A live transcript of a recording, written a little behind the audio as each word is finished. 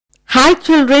Hi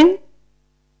children,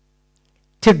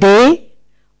 today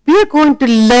we are going to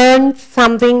learn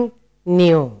something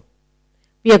new.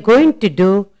 We are going to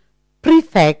do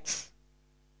prefix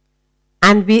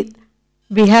and we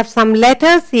have some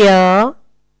letters here.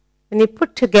 When you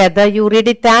put together, you read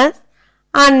it as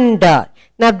under.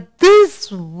 Now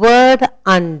this word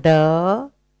under,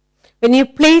 when you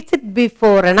place it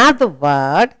before another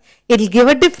word, it will give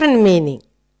a different meaning.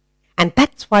 And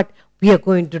that's what we are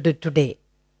going to do today.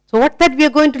 So what that we are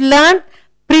going to learn?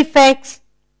 Prefix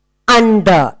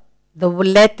under. The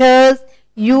letters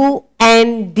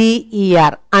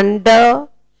U-N-D-E-R. Under.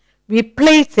 We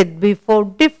place it before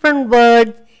different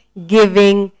words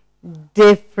giving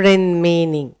different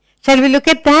meaning. Shall we look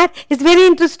at that? It's very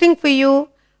interesting for you.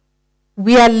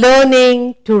 We are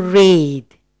learning to read.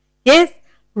 Yes?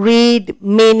 Read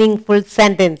meaningful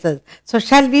sentences. So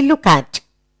shall we look at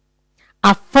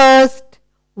our first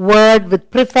word with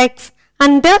prefix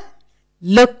under?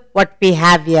 Look what we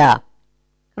have here.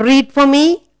 Read for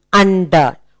me.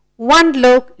 Under. One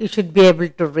look, you should be able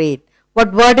to read.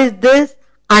 What word is this?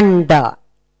 Under.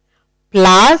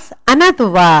 Plus another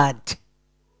word.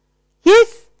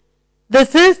 Yes,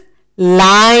 this is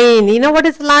line. You know what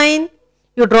is line?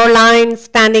 You draw line,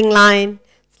 standing line,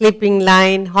 sleeping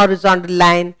line, horizontal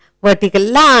line, vertical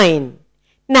line.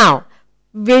 Now,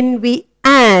 when we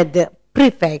add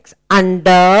prefix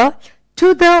under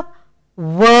to the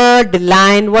word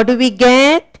line, what do we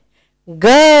get?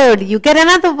 Good. You get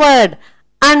another word.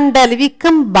 Under. We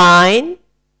combine.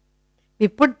 We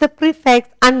put the prefix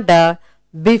under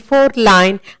before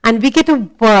line and we get a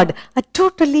word, a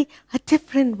totally a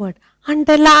different word.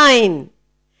 Underline.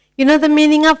 You know the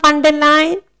meaning of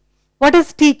underline? What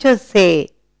does teacher say?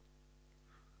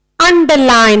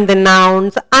 Underline the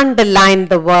nouns, underline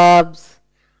the verbs,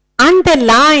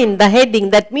 underline the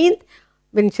heading. That means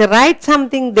when she writes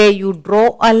something there, you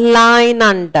draw a line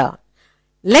under.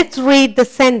 Let's read the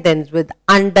sentence with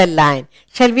underline.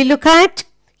 Shall we look at?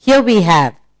 Here we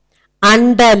have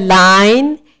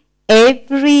underline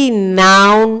every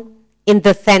noun in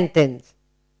the sentence.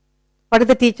 What did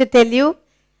the teacher tell you?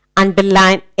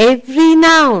 Underline every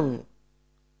noun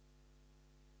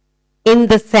in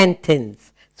the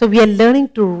sentence. So we are learning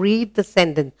to read the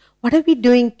sentence. What are we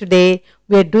doing today?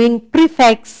 We are doing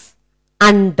prefix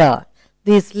under.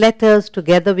 These letters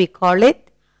together we call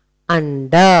it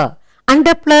under.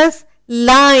 Under plus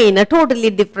line, a totally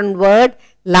different word.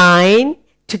 Line.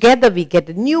 Together we get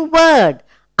a new word.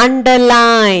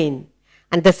 Underline.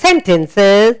 And the sentence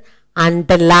is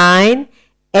underline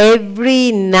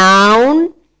every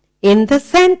noun in the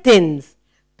sentence.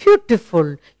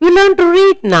 Beautiful. You learn to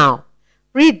read now.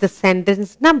 Read the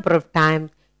sentence number of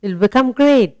times. You'll become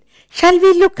great. Shall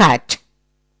we look at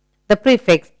the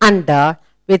prefix under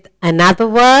with another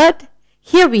word?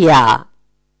 Here we are.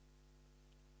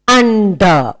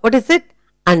 Under. What is it?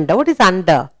 Under. What is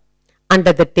under?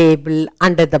 Under the table,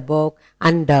 under the book,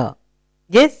 under.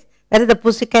 Yes? Where is the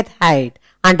pussycat hide?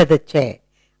 Under the chair.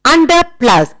 Under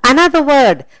plus another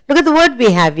word. Look at the word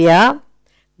we have here.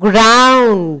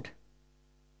 Ground.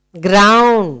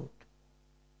 Ground.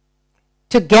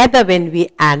 Together when we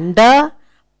under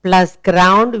plus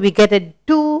ground, we get a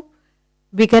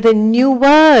new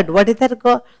word. What is that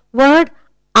word?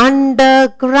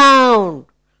 Underground.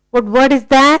 What word is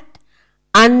that?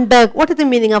 What is the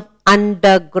meaning of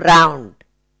underground?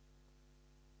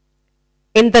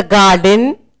 In the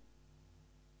garden,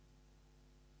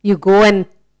 you go and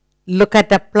look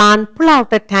at a plant, pull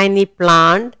out a tiny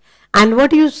plant, and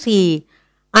what do you see?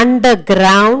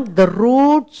 Underground, the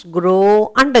roots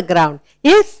grow underground.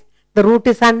 Yes, the root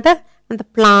is under and the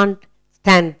plant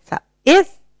stands up.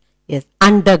 Yes, yes,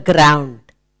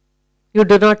 underground. You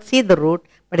do not see the root,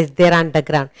 but it's there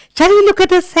underground. Shall we look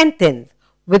at a sentence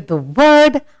with the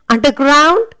word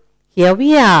underground? Here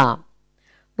we are.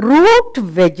 Root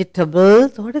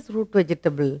vegetables. What is root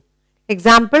vegetable?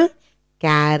 Example,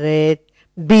 carrot,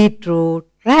 beetroot,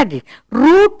 radish.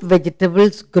 Root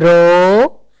vegetables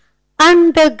grow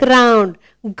underground.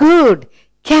 Good.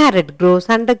 Carrot grows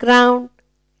underground.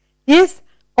 Yes,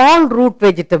 all root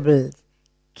vegetables.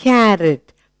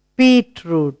 Carrot,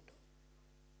 beetroot.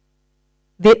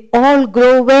 They all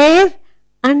grow where?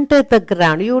 Under the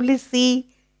ground. You only see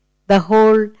the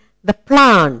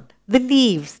plant, the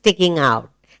leaves sticking out.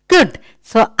 Good.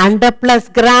 So under plus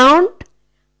ground.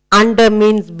 Under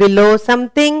means below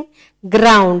something.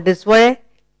 Ground is where?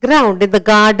 Ground in the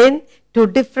garden. Two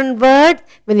different words.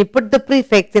 When you put the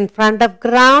prefix in front of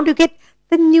ground, you get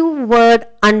the new word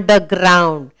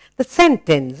underground. The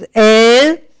sentence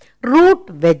is root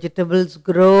vegetables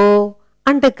grow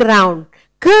underground.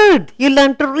 Good. You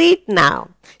learn to read now.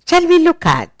 Shall we look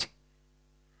at?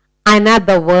 I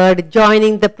another word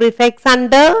joining the prefix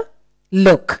under.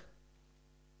 Look.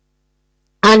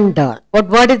 Under. What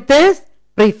word is this?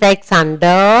 Prefix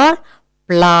under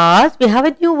plus. We have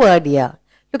a new word here.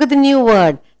 Look at the new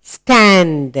word.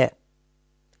 Stand.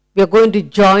 We are going to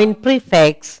join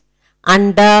prefix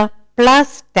under plus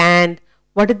stand.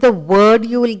 What is the word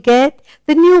you will get?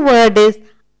 The new word is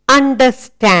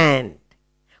understand.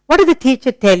 What does the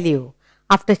teacher tell you?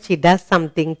 After she does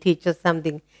something, teaches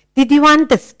something. Did you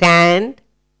understand?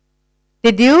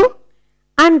 Did you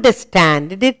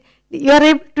understand? You are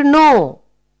able to know.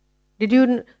 Did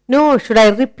you know? Should I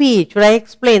repeat? Should I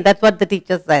explain? That's what the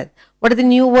teacher says. What is the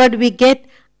new word we get?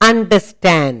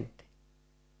 Understand.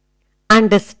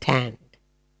 Understand.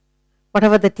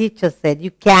 Whatever the teacher said,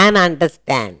 you can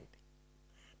understand.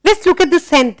 Let's look at the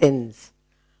sentence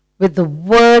with the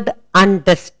word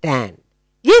understand.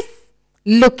 Yes,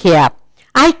 look here.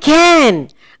 I can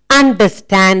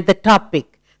understand the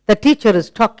topic. The teacher is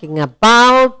talking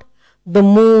about the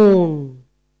moon.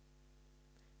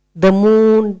 The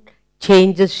moon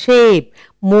changes shape.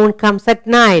 Moon comes at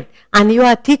night. And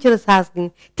your teacher is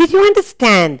asking, did you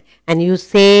understand? And you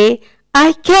say,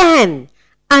 I can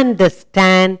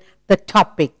understand the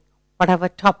topic. Whatever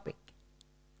topic.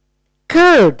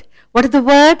 Good. What is the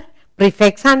word?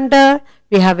 Prefix under.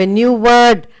 We have a new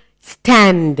word.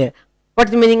 Stand. What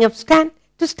is the meaning of stand?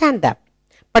 To stand up.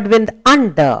 But when the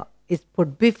under is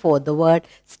put before the word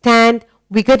stand,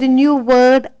 we get a new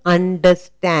word,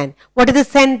 understand. What is the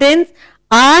sentence?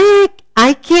 I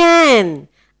can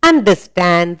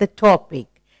understand the topic.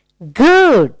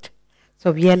 Good.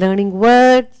 So we are learning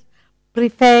words,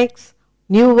 prefix,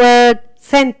 new word,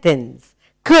 sentence.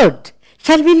 Good.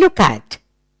 Shall we look at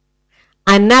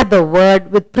another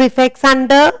word with prefix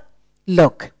under?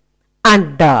 Look.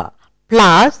 Under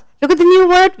plus. Look at the new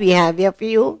word we have here for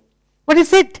you. What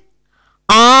is it?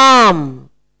 Arm.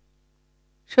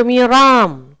 Show me your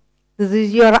arm. This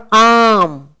is your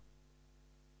arm.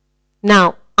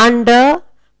 Now, under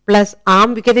plus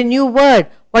arm, we get a new word.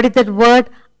 What is that word?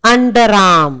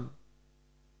 Underarm.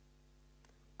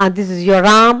 And this is your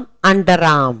arm,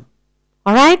 underarm.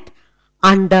 Alright?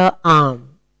 Underarm.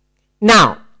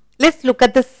 Now, let's look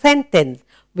at the sentence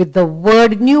with the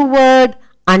word, new word,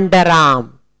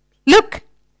 underarm. Look.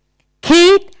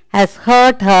 Kate has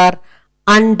hurt her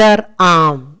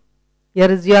underarm.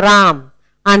 Here is your arm,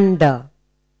 under.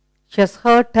 She has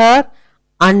hurt her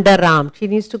underarm. She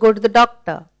needs to go to the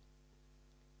doctor.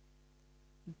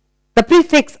 The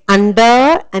prefix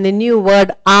under and a new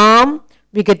word arm,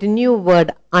 we get a new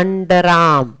word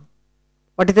underarm.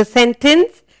 What is the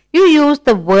sentence? You use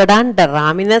the word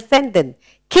underarm in a sentence.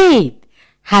 Kate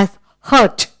has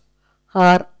hurt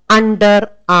her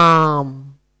underarm.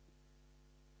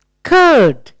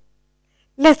 Good.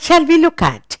 Shall we look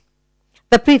at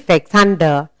the prefix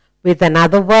under with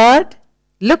another word?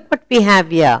 Look what we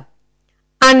have here.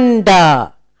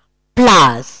 Under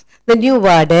plus. The new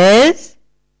word is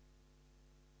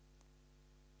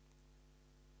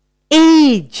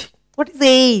age. What is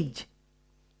age?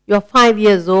 You're 5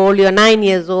 years old, you're 9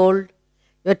 years old,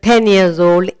 you're 10 years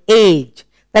old. Age.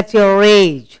 That's your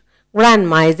age.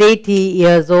 Grandma is 80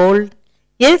 years old.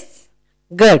 Yes?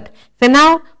 Good. So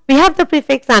now we have the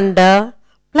prefix under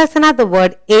plus another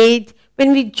word age.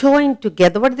 When we join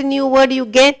together, what is the new word you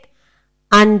get?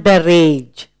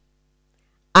 Underage.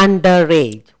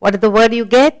 Underage. What is the word you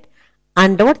get?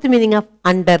 What is the meaning of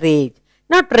underage?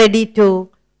 Not ready to.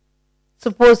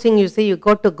 Supposing you say you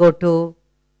have to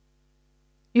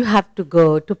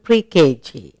go to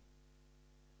pre-KG.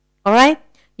 Alright?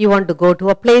 You want to go to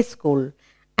a play school.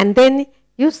 And then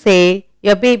you say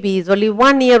your baby is only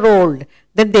 1 year old.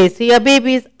 Then they say your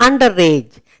baby is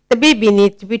underage. The baby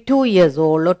needs to be 2 years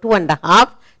old or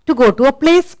 2.5 to go to a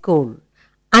play school.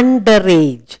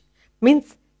 Underage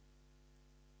means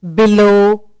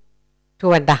below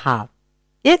 2.5.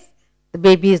 Yes, the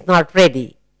baby is not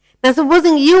ready. Now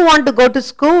supposing you want to go to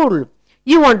school,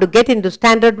 you want to get into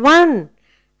standard 1,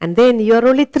 and then you are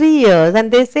only 3 years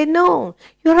and they say no,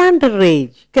 you are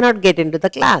underage, you cannot get into the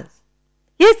class.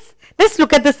 Yes, let's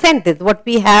look at the sentence, what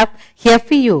we have here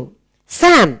for you.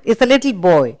 Sam is a little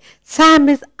boy. Sam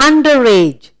is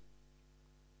underage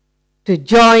to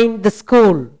join the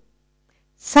school.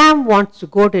 Sam wants to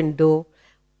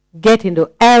get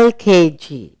into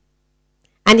LKG.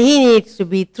 And he needs to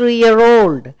be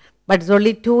 3-year-old, but is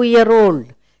only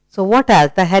 2-year-old. So what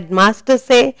does the headmaster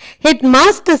say?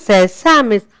 Headmaster says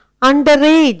Sam is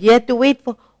underage. You have to wait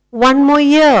for 1 more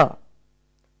year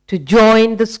to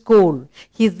join the school.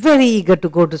 He is very eager to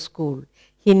go to school.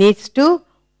 He needs to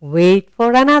wait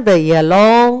for another year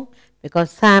long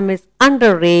because Sam is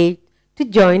underage to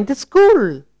join the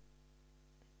school.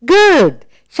 Good.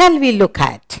 shall we look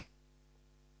at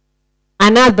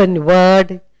another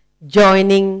word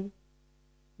joining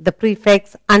the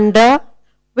prefix under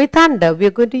with under? We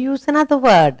are going to use another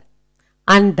word.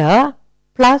 Under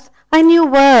plus a new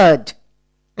word.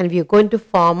 And we are going to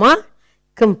form a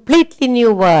completely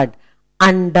new word.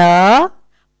 Under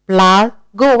plus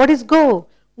go. What is go?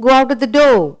 Go out of the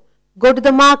door. Go to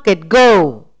the market.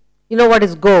 Go. You know what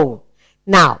is go.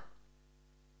 Now,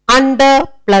 under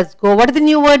plus go. What is the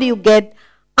new word you get?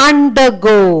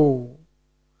 Undergo.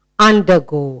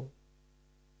 Undergo.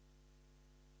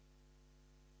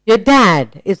 Your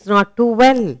dad is not too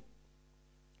well.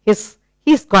 He's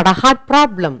got a heart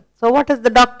problem. So what does the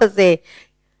doctor say?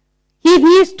 He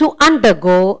needs to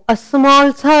undergo a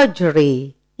small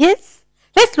surgery. Yes?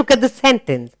 Let's look at the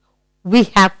sentence we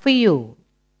have for you.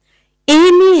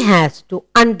 Amy has to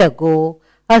undergo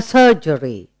a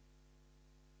surgery.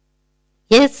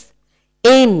 Yes?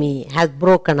 Amy has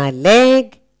broken her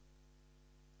leg.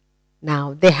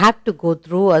 Now they have to go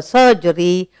through a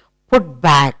surgery, put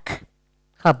back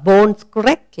her bones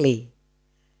correctly.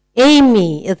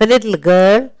 Amy is a little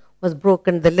girl who has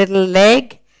broken the little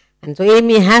leg, and so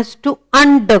Amy has to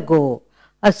undergo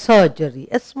a surgery,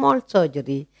 a small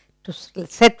surgery to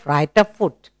set right her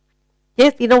foot.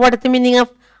 Yes, you know what is the meaning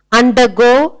of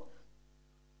undergo?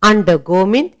 Undergo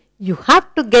means you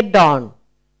have to get on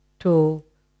to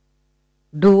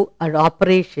do an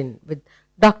operation.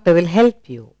 Doctor will help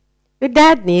you. Your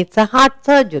dad needs a heart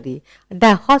surgery at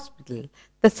the hospital.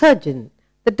 The surgeon,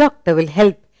 the doctor will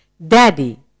help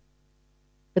daddy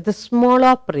with a small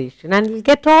operation and he'll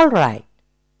get all right.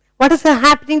 What is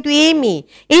happening to Amy?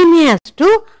 Amy has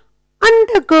to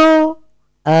undergo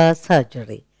a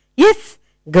surgery. Yes?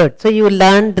 Good. So you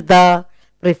learned the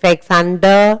prefix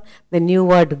under, the new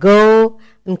word go,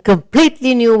 and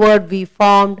completely new word we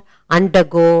formed,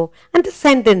 undergo, and the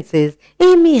sentence is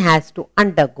Amy has to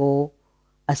undergo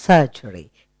a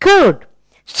surgery. Good.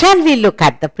 Shall we look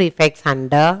at the prefix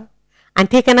under and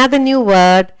take another new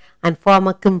word and form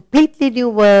a completely new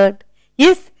word?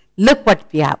 Yes, look what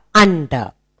we have.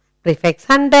 Under. Prefix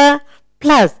under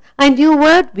plus a new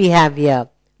word we have here.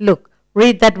 Look,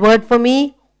 read that word for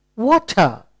me.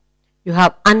 Water. You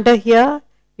have under here,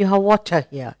 you have water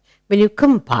here. When you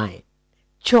combine,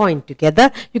 join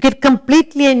together, you get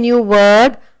completely a new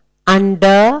word,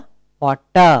 under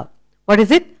water. What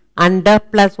is it? Under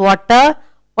plus water.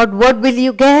 What word will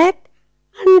you get?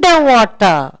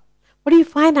 Underwater. What do you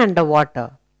find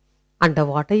underwater?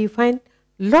 Underwater you find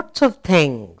lots of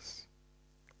things.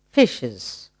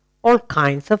 Fishes, all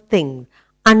kinds of things.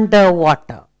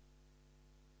 Underwater.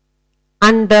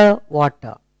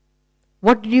 Underwater.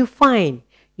 What do you find?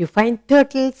 You find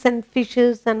turtles and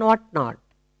fishes and whatnot.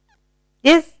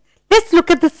 Yes? Let's look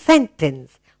at the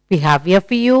sentence we have here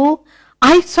for you.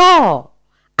 I saw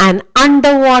an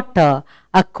underwater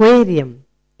aquarium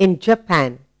in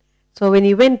Japan. So when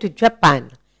you went to Japan,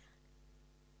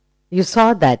 you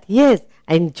saw that. Yes,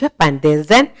 in Japan there is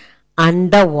an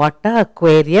underwater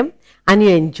aquarium and you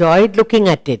enjoyed looking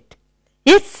at it.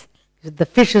 Yes, the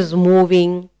fish is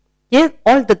moving. Yes,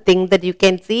 all the things that you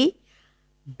can see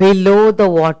below the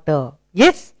water.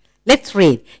 Yes, let's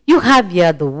read. You have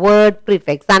here the word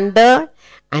prefix under,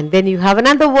 and then you have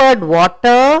another word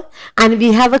water, and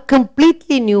we have a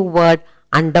completely new word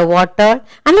underwater.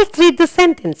 And let's read the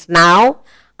sentence now.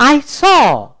 I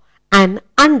saw an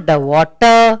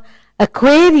underwater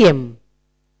aquarium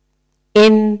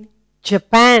in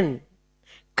Japan.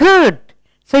 Good.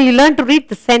 So you learn to read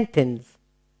the sentence.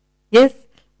 Yes,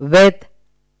 with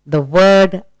the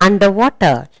word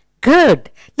underwater. Good.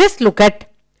 Let's look at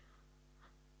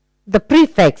the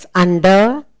prefix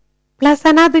under plus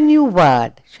another new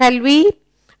word, shall we?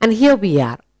 And here we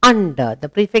are, under. The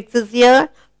prefix is here,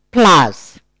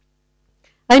 plus.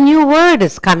 A new word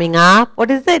is coming up. What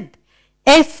is it?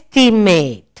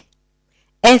 Estimate.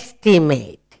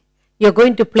 Estimate. You're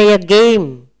going to play a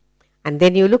game, and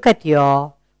then you look at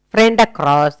your friend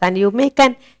across and you make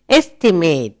an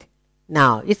estimate.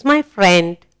 Now, is my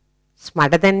friend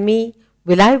smarter than me?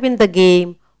 Will I win the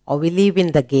game or will he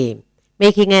win the game?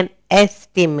 Making an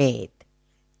estimate,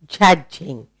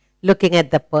 judging, looking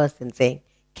at the person saying,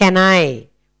 can I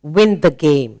win the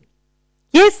game?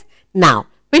 Yes? Now,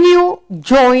 when you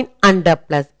join under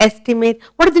plus estimate,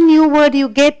 what is the new word you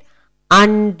get?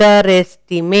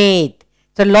 Underestimate.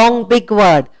 It's a long big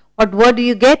word. What word do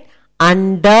you get?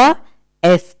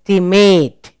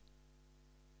 Underestimate.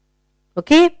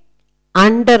 Okay?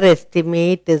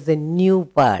 Underestimate is a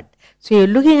new word. So you're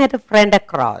looking at a friend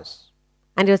across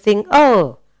and you're saying,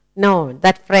 oh, no,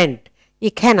 that friend, he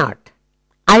cannot.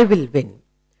 I will win.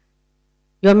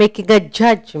 You're making a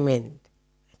judgment.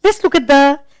 Let's look at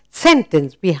the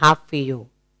sentence we have for you.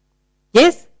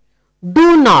 Yes?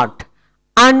 Do not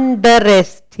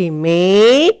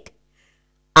underestimate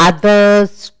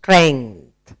others'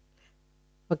 strength.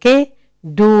 Okay?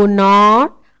 Do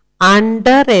not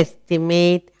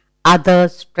underestimate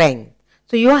others' strength.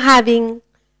 So you're having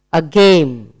a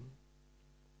game.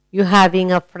 You're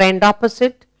having a friend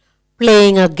opposite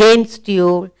playing against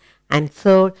you, and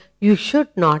so you should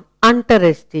not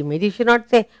underestimate. You should not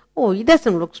say, oh, he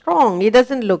doesn't look strong, he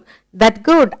doesn't look that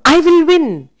good, I will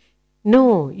win.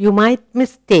 No, you might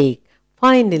mistake.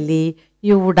 Finally,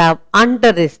 you would have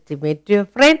underestimated your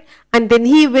friend, and then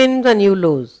he wins and you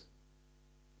lose.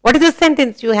 What is the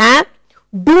sentence you have?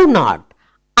 Do not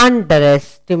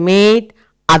underestimate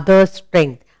others'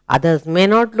 strength. Others may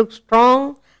not look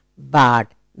strong,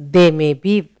 but they may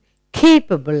be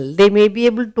capable. They may be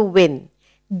able to win.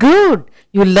 Good.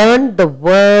 You learned the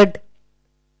word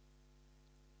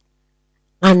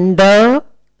under,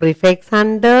 prefix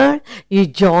under. You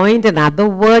joined another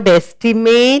word,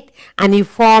 estimate, and you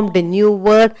formed a new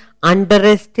word,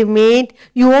 underestimate.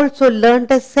 You also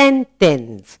learned a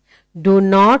sentence. Do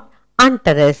not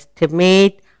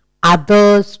underestimate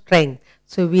others' strength.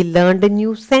 So we learned a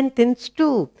new sentence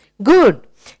too. Good.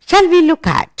 Shall we look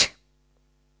at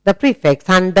the prefix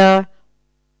under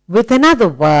with another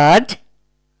word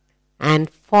and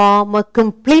form a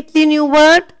completely new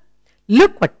word?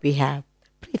 Look what we have.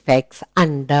 Prefix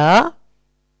under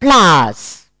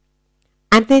plus.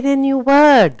 And then a new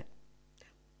word.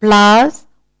 Plus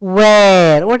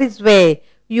wear. What is wear?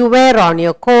 You wear on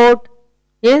your coat.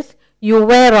 Yes? You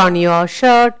wear on your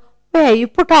shirt. Wear, you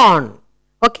put on.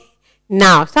 Okay?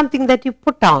 Now, something that you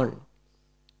put on.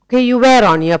 Okay, you wear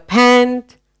on your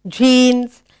pant,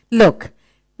 jeans. Look,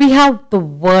 we have the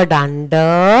word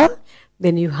under,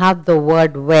 then you have the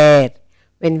word wear.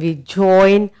 When we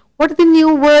join, what is the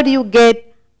new word you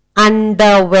get?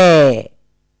 Underwear.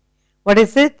 What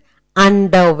is it?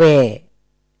 Underwear.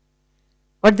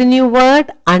 What's the new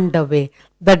word? Underwear.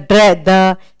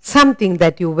 The something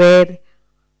that you wear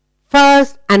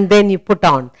first and then you put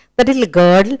on. The little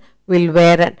girl will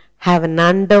have an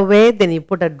underwear, then you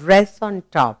put a dress on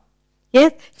top.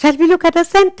 Yes? Shall we look at a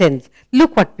sentence?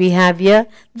 Look what we have here.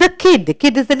 The kid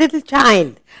is a little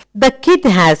child. The kid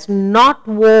has not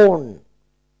worn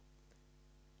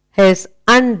his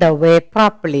underwear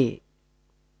properly.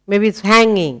 Maybe it's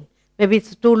hanging. Maybe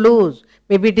it's too loose.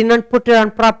 Maybe he did not put it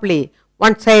on properly.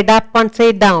 One side up, one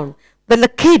side down. The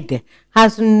kid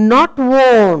has not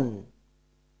worn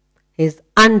his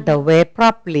underwear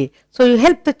properly. So you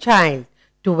help the child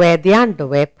to wear the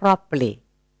underwear properly.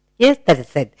 Yes, that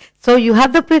is it. So you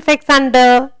have the prefix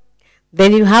under,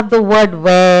 then you have the word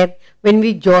wear. When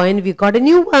we join, we got a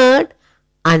new word,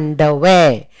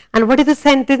 underwear. And what is the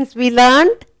sentence we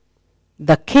learned?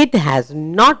 The kid has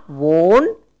not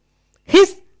worn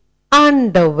his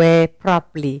underwear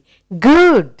properly.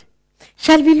 Good.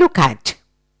 Shall we look at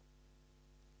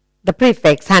the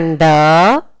prefix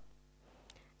under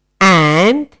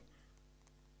and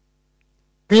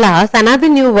plus another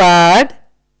new word,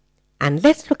 and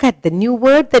let's look at the new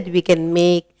word that we can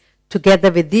make together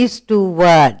with these two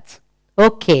words.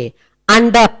 Okay,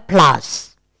 under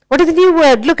plus. What is the new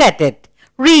word? Look at it.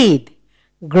 Read.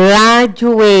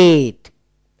 Graduate.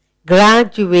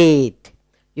 Graduate.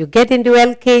 You get into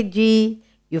LKG,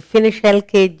 you finish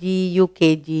LKG,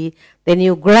 UKG, then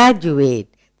you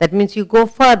graduate. That means you go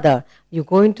further. You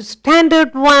go into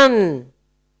standard 1.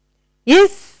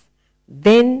 Yes?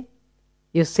 Then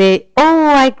you say, oh,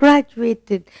 I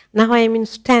graduated. Now I am in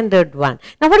standard 1.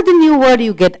 Now what is the new word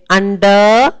you get?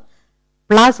 Under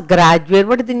plus graduate.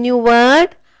 What is the new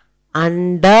word?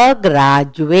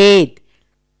 Undergraduate.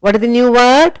 What is the new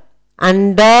word?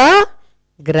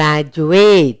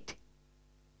 Undergraduate.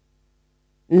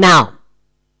 Now,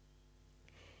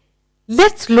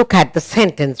 let's look at the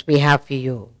sentence we have for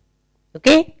you.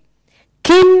 Okay?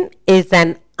 Kim is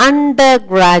an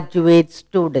undergraduate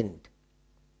student.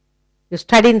 You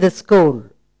study in the school.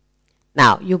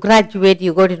 Now, you graduate,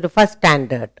 you go into first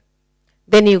standard.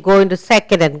 Then you go into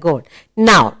second and go.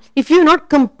 Now, if you have not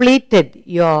completed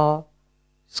your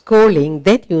schooling,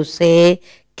 then you say,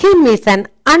 Kim is an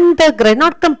undergrad,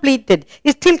 not completed,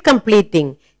 is still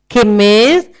completing. Kim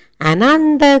is an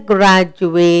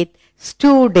undergraduate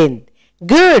student.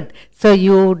 Good. So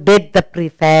you did the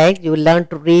prefix, you learned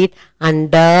to read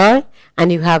under,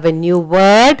 and you have a new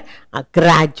word, a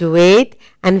graduate,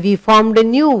 and we formed a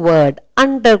new word,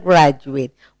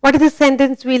 undergraduate. What is the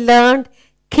sentence we learned?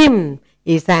 Kim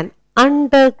is an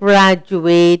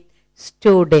undergraduate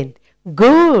student.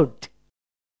 Good.